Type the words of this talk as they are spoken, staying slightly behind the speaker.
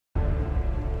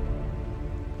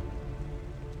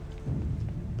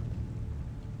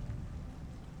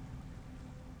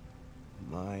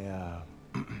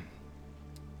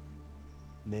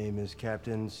Name is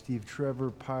Captain Steve Trevor,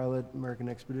 pilot, American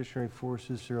Expeditionary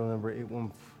Forces, serial number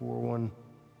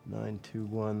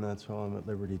 8141921. That's all I'm at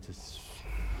liberty to...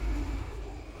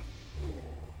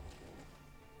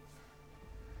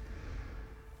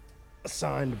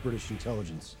 Assigned to British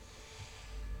intelligence.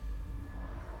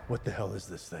 What the hell is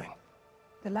this thing?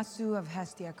 The Lasso of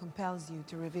Hestia compels you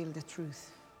to reveal the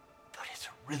truth. But it's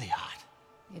really hot.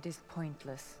 It is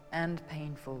pointless and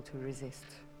painful to resist.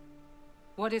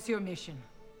 What is your mission?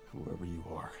 Whoever you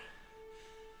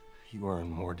are in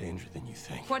more danger than you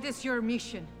think. What is your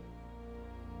mission?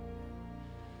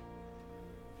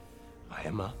 I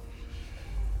am a...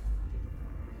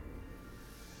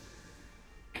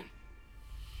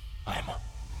 I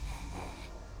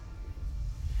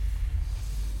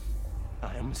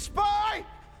am a spy!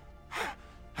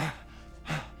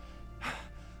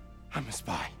 I'm a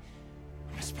spy.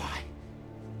 I'm a spy.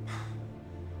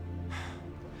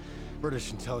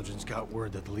 British intelligence got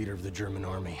word that the leader of the German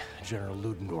army, General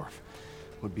Ludendorff,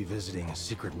 would be visiting a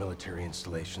secret military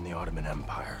installation in the Ottoman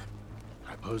Empire.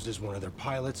 I posed as one of their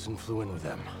pilots and flew in with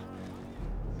them.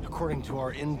 According to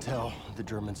our intel, the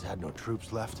Germans had no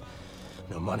troops left,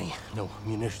 no money, no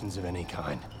munitions of any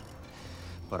kind.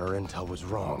 But our intel was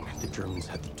wrong. The Germans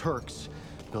had the Turks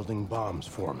building bombs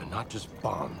for them, and not just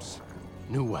bombs.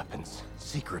 New weapons,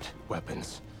 secret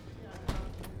weapons.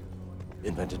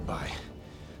 Invented by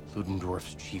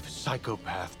Ludendorff's chief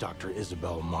psychopath, Dr.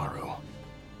 Isabel Maru.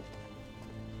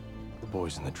 The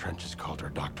boys in the trenches called her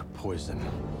Dr. Poison.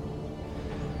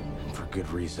 And for good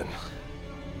reason.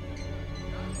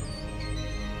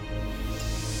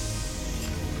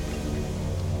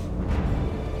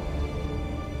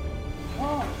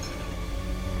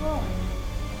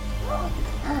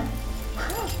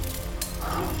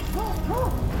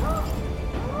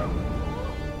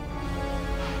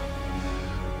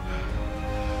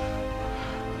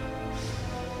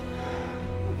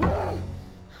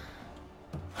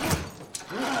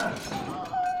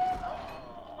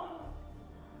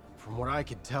 From what I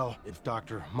could tell, if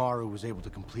Dr. Maru was able to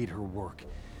complete her work,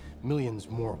 millions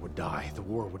more would die. The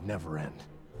war would never end.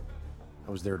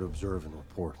 I was there to observe and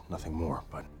report, nothing more,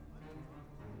 but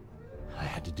I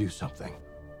had to do something.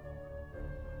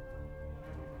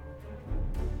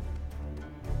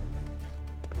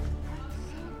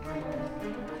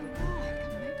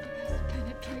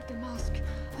 Penetrate the mask.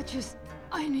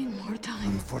 I need more time.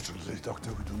 Unfortunately,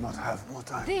 Doctor, we do not have more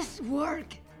time. This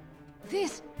work!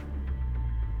 This...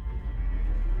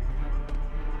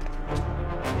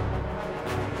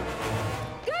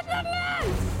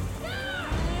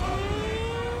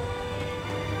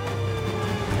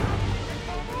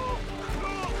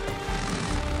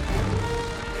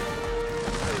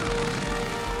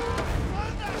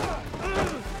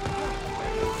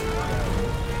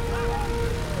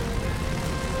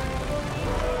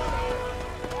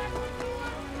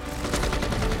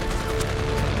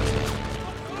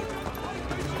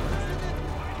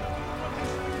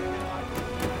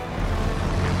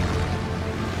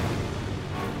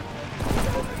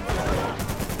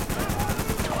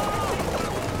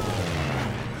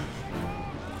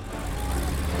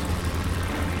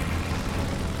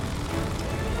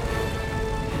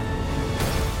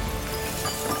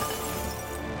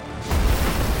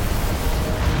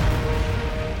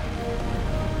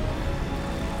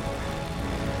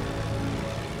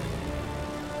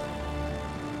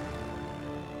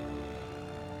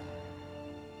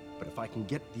 But if I can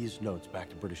get these notes back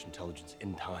to British intelligence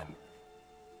in time,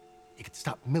 it could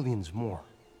stop millions more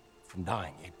from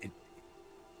dying. It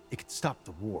could stop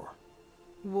the war.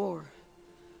 War?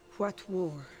 What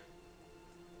war?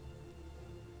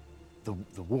 The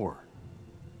war.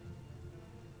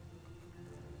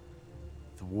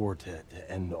 The war to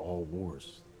end all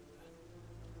wars.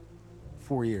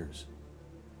 4 years.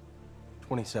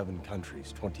 27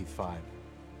 countries, 25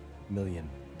 million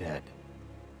dead.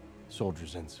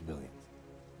 Soldiers and civilians.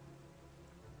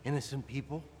 Innocent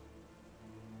people.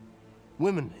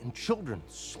 Women and children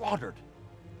slaughtered.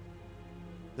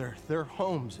 Their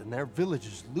homes and their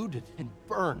villages looted and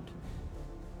burned.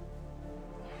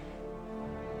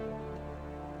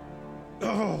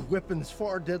 Oh, weapons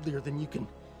far deadlier than you can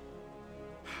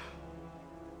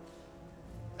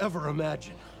ever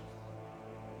imagine.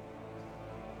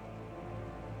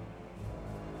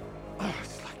 Oh,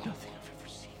 it's like nothing I've ever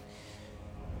seen.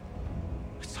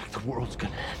 It's like the world's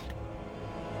gonna end.